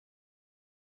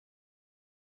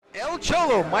El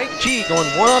Cholo, Mike G, going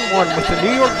one-on-one with the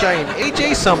New York Giant,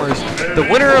 AJ Summers. The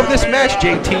winner of this match,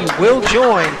 JT, will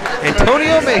join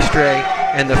Antonio Mestre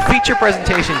and the feature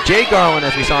presentation, Jay Garland,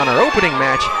 as we saw in our opening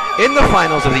match, in the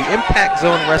finals of the Impact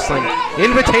Zone Wrestling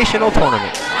Invitational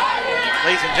Tournament.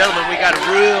 Ladies and gentlemen, we got a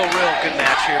real good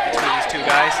match here between these two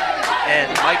guys. And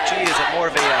Mike G is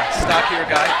more of a stockier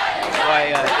guy,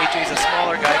 while AJ is a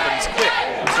smaller guy, but he's quick.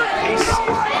 So pace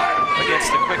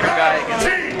against the quicker guy, against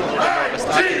a little bit more of a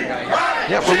stockier guy here.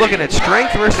 Yeah, we're looking at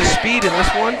strength versus speed in this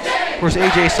one. Of course,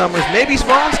 AJ Summers may be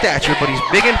small in stature, but he's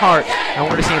big in heart. And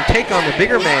we're going to see him take on the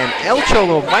bigger man, El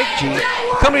Cholo, Mike G,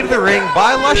 coming to the ring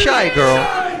by La Shy Girl,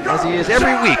 as he is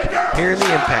every week here in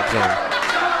the Impact Zone.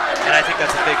 And I think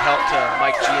that's a big help to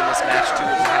Mike G in this match, too,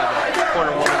 to have a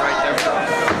corner woman right there.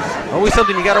 Always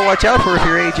something you got to watch out for if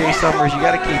you're AJ Summers. You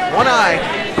got to keep one eye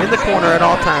in the corner at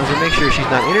all times and make sure she's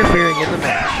not interfering in the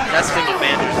match. That's the thing with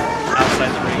Manders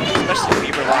outside the ring, especially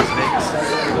Beaver Las Vegas.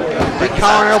 Big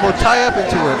collar and elbow tie up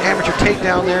into an amateur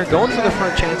takedown there, going for the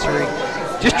front chancery.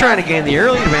 Just trying to gain the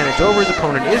early advantage over his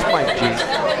opponent is Mike G.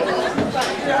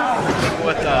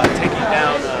 With taking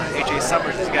down AJ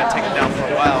Summers, he's got to take him down for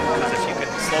a while, because if you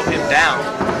can slow him down,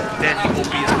 then he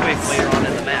won't be as quick later on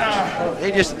in the match.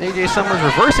 AJ Summers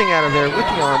reversing out of there with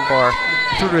the arm bar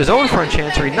through to his own front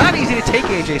chancery. Not easy to take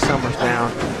AJ Summers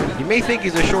down. You may think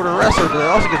he's a shorter wrestler, but it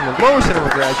also gives him the lower center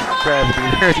of gravity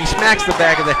there as he smacks the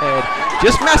back of the head,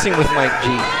 just messing with Mike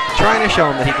G, trying to show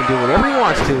him that he can do whatever he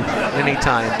wants to at any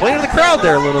time. Blaming the crowd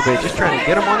there a little bit, just trying to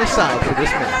get him on his side for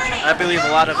this match. I believe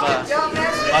a lot of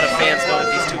fans know that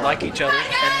these two like each other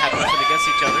and have nothing against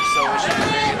each other, so it should be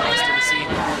very interesting to see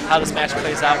how this match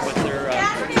plays out with their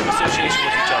association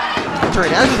with each other. That's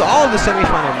right. As with all of the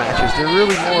semifinal matches, they're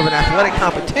really more of an athletic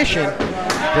competition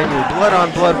than your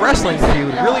blood-on-blood wrestling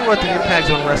feud. Really what the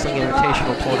Impact Zone Wrestling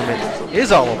Invitational Tournament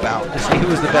is all about, to see who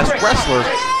is the best wrestler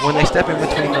when they step in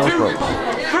between those ropes.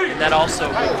 And that also,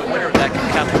 the winner of that can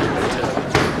catapult into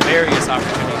various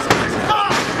opportunities.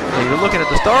 And you're looking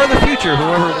at the star of the future,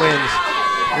 whoever wins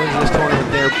this tournament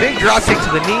there. Big drop kick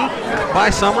to the knee by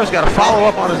Summers. Got to follow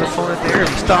up on his opponent there as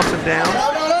he stomps him down.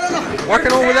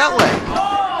 Working over that leg.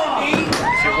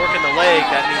 If you're working the leg,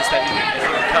 that means that if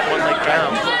you can cut one leg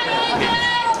down,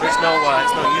 there's no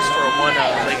use for a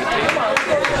one-legged takedown.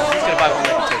 He's going to buy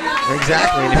one-legged takedown.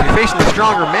 Exactly, and if you're facing a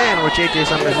stronger man, which AJ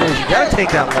Summers is, you got to take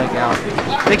that leg out.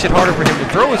 Makes it harder for him to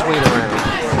throw his weight around.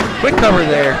 Quick cover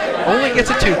there, only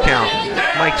gets a 2 count.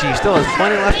 Mike G still has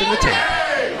plenty left in the tank.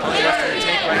 Plenty left in the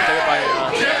tank right there by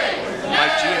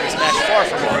Mike G in this match, far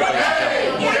from over, ladies and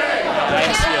gentlemen. I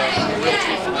see a real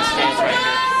treat for these fans right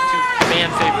here. Two fan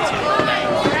favorites here on that.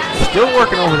 Still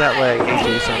working over that leg,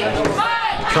 AJ Summers.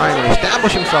 Trying to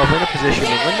establish himself in a position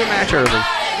to win the match early.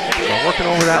 So working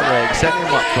over that leg, setting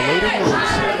him up for later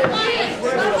moves.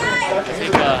 I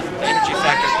think the energy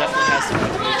factor definitely has to go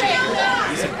to AJ here.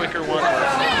 He's a quicker one.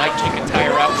 Mike G can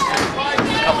tire out within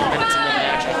a couple minutes in the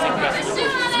match. I think definitely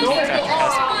the energy factor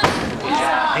has to go to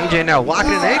AJ. AJ now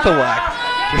locking an ankle lock.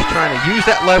 Just trying to use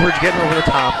that leverage, getting over the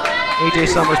top.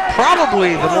 AJ Summers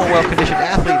probably the more well-conditioned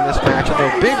athlete in this match, although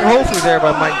big roll through there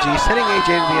by Mike G, sending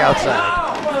AJ to the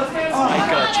outside. Mike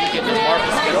G getting his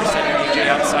marbles together, sending AJ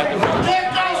outside the ring.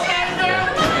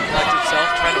 Collect himself,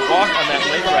 trying to walk on that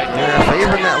leg right there. Yeah,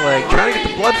 favoring that leg, trying to get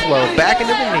the blood flow back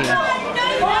into the knee.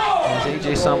 As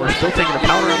AJ Summers still taking a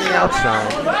power on the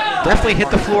outside. Definitely hit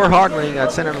the floor hard when he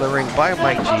got sent into the ring by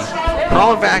Mike G.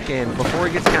 Crawling back in before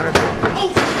he gets counted down.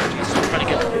 Trying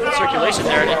to get circulation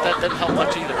there, and that doesn't help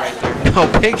much either right there. No,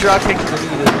 big drop kick to the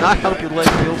knee does not help your leg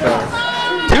feel better.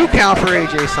 2 count for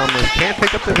AJ Summers, can't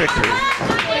pick up the victory.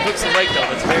 He hooks the leg though,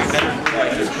 that's very better move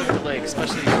right here. Hook the leg,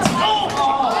 especially against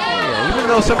yeah, even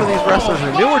though some of these wrestlers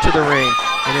are newer to the ring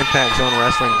in Impact Zone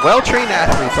Wrestling, well-trained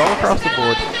athletes all across the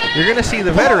board, you're going to see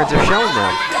the veterans have shown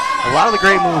them a lot of the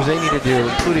great moves they need to do,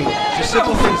 including just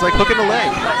simple things like hooking the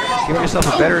leg, giving yourself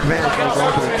a better advantage when you're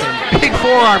going for the pin. Big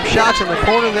forearm shots in the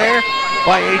corner there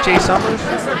by AJ Summers.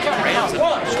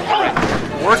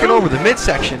 Working over the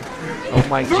midsection of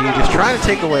Mike G, just trying to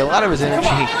take away a lot of his energy.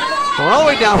 Going all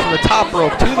the way down from the top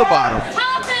rope to the bottom.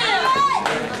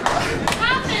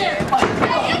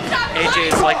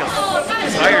 AJ is like a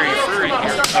fiery fury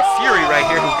here, a fury right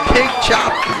here. Big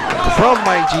chop from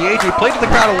Mike G. AJ played to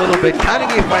the crowd a little bit, kind of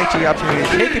gave Mike G the opportunity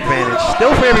to take advantage.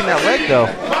 Still favoring that leg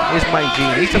though is Mike G.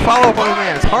 Needs to follow up on the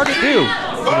man. It's hard to do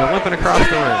when you're limping across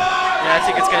the ring. Yeah, I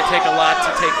think it's going to take a lot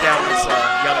to take down this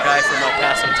young guy from El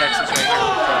Paso, Texas right here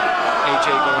with AJ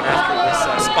going after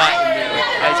this spot in the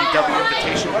IZW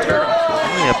Invitational Tournament.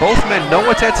 Yeah, both men know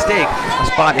what's at stake. A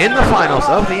spot in the finals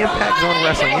of the Impact Zone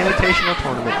Wrestling Invitational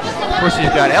Tournament. Of course,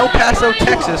 you've got El Paso,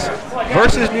 Texas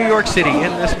versus New York City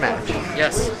in this match.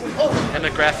 Yes.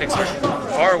 Demographics are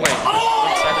far away.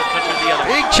 One side of the country to the other.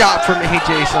 Big chop from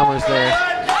AJ Summers there.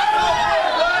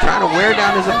 Trying to wear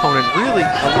down his opponent. Really,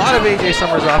 a lot of AJ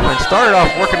Summers' offense started off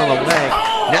working on the leg.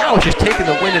 Now it's just taking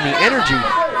the wind and the energy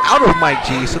out of Mike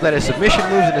G so that his submission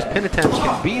moves and his pin attempts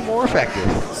can be more effective.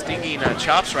 Stinging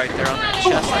chops right there on that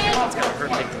chest. I think that's going to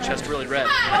hurt, make the chest really red.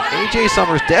 AJ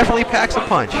Summers definitely packs a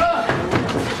punch.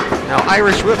 Now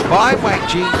Irish whip by Mike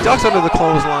G. Ducks under the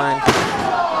clothesline.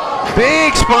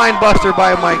 Big spine buster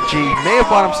by Mike G. May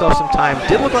have bought himself some time.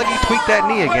 Did look like he tweaked that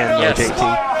knee again, though, yes. JT.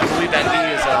 I believe that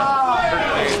knee is hurting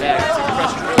very bad. It's the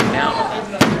pressure's really down.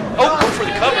 Oh, go for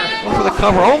the cover. Go for the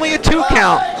cover. Only a 2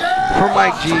 count for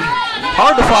Mike G.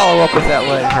 Hard to follow up with that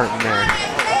leg hurting there.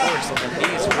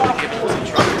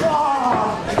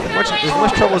 As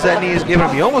much trouble as that knee is giving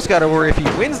him, you almost got to worry if he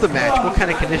wins the match, what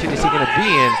kind of condition is he going to be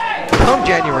in come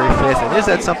January 5th? And is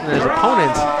that something that his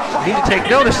opponents need to take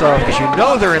notice of? Because you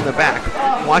know they're in the back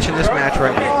watching this match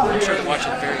right now. I'm sure they're watching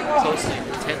very closely and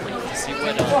intently to see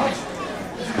what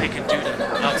they can do to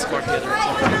outsmart the other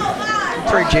opponent.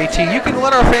 That's right, JT. You can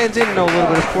let our fans in know a little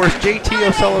bit. Of course, JT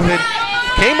O'Sullivan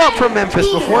came up from Memphis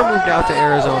before moved out to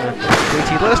Arizona.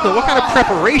 JT, let us know what kind of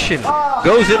preparation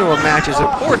goes into a match as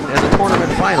important as a tournament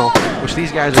final, which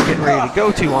these guys are getting ready to go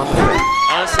to on the 5th.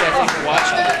 Honestly, I think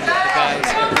watching the guys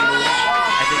every move,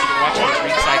 I think you're watching the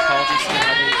ring psychology, seeing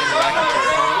how they interact with their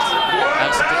opponents. I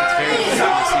also think it's very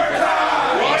important to see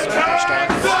what their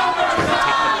strengths are,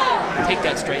 take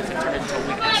that strength and turn it into a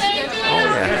weakness. Oh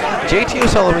yeah. JT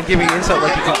O'Sullivan giving you insight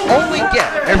like you can only get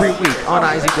every week on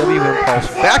IZW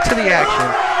Impulse. Back to the action.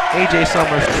 AJ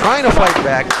Summers trying to fight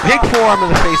back. Big forearm in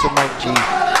the face of Mike G.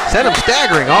 Sent him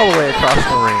staggering all the way across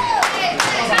the ring. I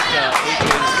think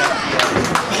AJ's got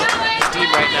the steam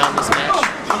right now in this match.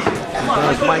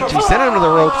 Does Mike G sent him to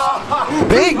the ropes.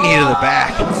 Big knee to the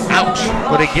back. Ouch.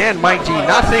 But again, Mike G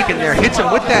not thinking there. Hits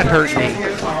him with that hurt knee.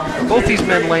 Both these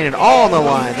men laying it all on the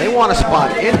line. They want a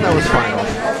spot in those finals.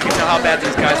 You know how bad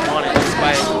these guys want it just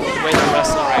by the way they're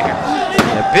wrestling right here.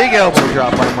 A big elbow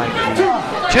drop by Mike G.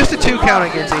 Just a 2 count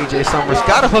against AJ Summers.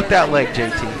 Got to hook that leg,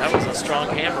 JT. That was a strong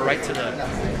hammer right to the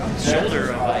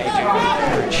shoulder of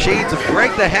AJ. Shades of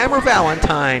Greg the Hammer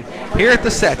Valentine here at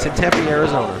the sets in Tempe,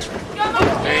 Arizona.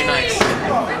 Very nice.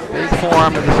 Big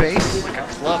forearm in the face. Like a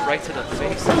club right to the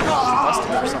face.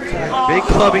 Busted or something. Big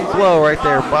clubbing blow right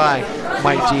there by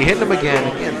Mike G. Hitting him again.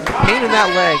 Again, pain in that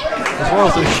leg, as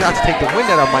well as those shots take the wind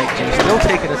out of Mike G. Still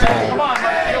taking a toll.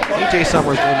 AJ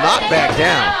Summers will not back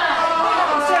down.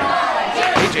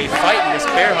 AJ fighting this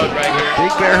bear hug right here.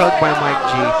 Big bear hug by Mike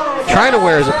G. Trying to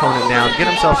wear his opponent down, get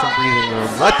himself some breathing room.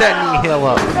 Let that knee heal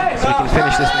up so he can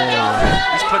finish this man off.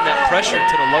 He's putting that pressure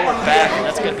to the lower back, and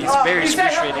that's going to be very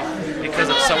excruciating because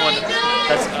of someone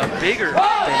that's bigger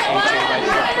than AJ right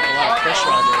here, putting a lot of pressure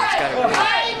on there. It's got to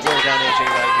really wear down AJ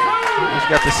right here. He's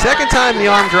got the second time the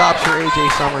arm drops for AJ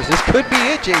Summers. This could be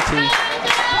it, JT.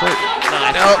 No,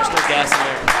 I know there's still gas in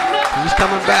there. He's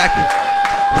coming back.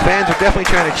 Fans are definitely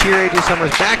trying to cheer AJ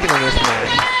Summers back into this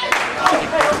match. I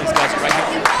think both of these guys are right here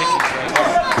for the pickings right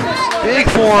here. Big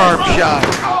forearm shot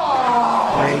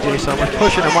by AJ Summers,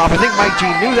 pushing him off. I think Mike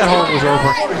G knew that hold was over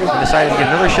and decided to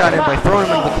get another shot in by throwing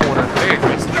him into the corner. Very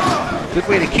aggressive. Good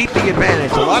way to keep the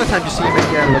advantage. A lot of times you see him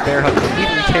get out of the bear hug and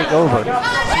immediately take over.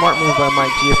 Smart move by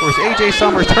Mike G. Of course, AJ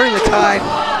Summers turning the tide,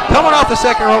 coming off the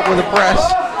second rope with a press.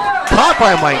 Caught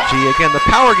by Mike G. Again, the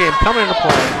power game coming into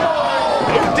play.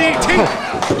 DT.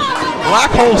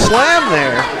 Black hole slam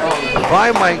there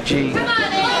by Mike G.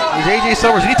 Is AJ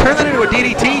Summers, did he turn that into a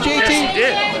DDT, JT? Yes, he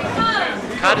did.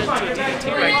 Caught it into a DDT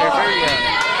right there. Very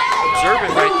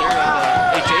observant right there.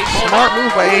 AJ. Smart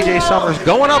move by AJ Summers.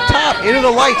 Going up top into the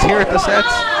lights here at the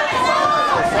sets.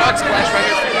 Frog splash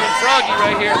right here. Froggy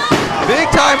right here.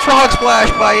 Big time frog splash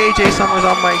by AJ Summers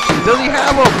on Mike G. Does he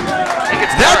have him?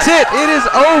 That's it. It is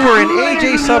over, and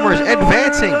AJ Summers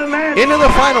advancing into the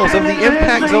finals of the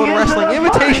Impact Zone Wrestling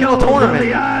Invitational Tournament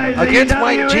against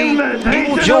Mike G. He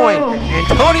will join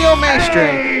Antonio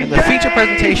Mestre in the feature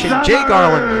presentation, Jay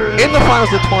Garland, in the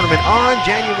finals of the tournament on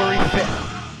January 5th.